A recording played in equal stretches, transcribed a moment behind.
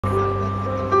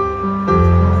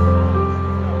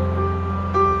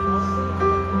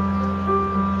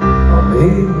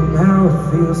how it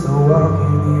feels to walk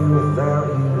in here without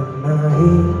you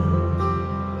tonight.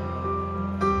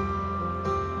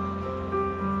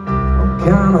 I'm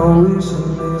kinda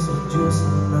wishing this was just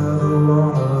another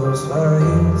one of those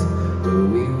fights where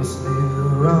we were still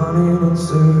running in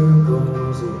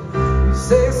circles. We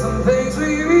say some things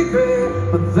we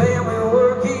regret, but then we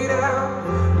work it out.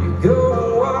 You go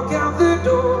and walk out the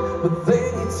door, but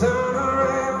then you turn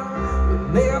around. It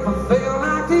never felt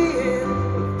like the end,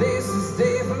 but this is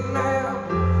different now.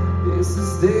 This is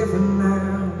different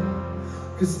now.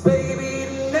 'Cause baby,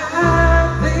 tonight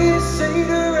this shade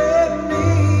of red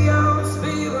neon's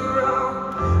feeling wrong.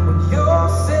 When you're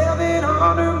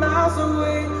 700 miles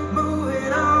away,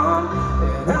 moving on,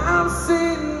 and I'm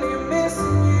sitting here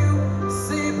missing you,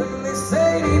 sipping this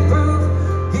 80 proof,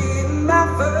 getting my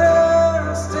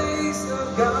first taste of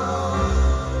gone.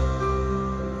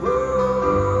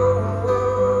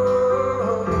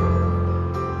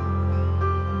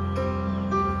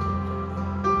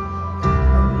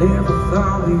 Never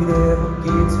thought we'd ever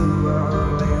get to our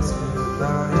last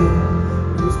goodbye.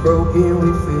 It was broken, we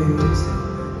fixed it.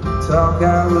 We talk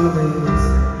out of this.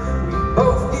 We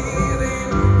both give in.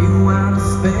 You wanna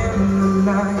spend the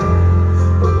night,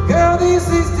 but girl, this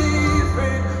is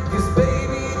different. 'Cause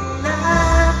baby,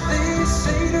 tonight this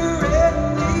shade of red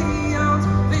neon's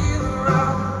feeling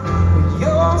wrong. When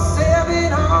you're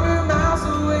 700 miles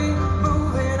away,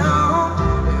 moving on,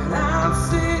 and I'm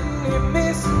sitting here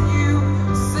missing you.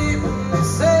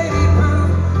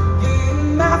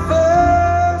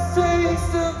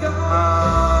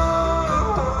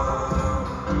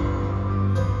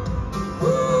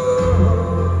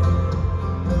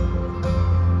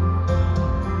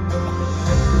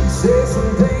 Say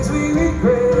some things we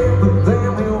regret, but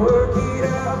then we work it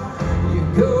out. You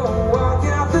go and walk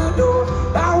out the door,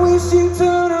 I wish you'd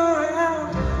turn around.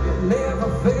 It never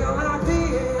felt like the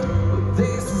end, but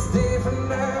this is different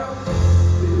now.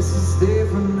 This is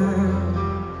different now.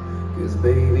 'Cause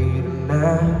baby,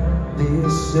 tonight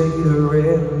this shade of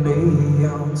red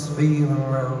neon's feeling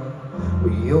wrong.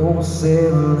 We're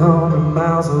 700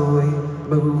 miles away,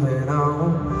 moving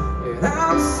on, and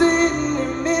I'm sitting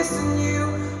here missing you,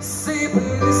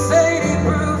 sipping this 80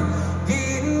 proof,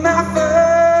 getting my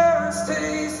first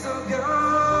taste of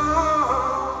gone.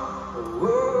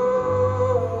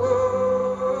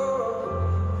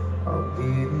 I'm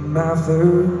getting my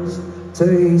first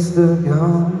taste of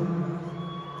gone.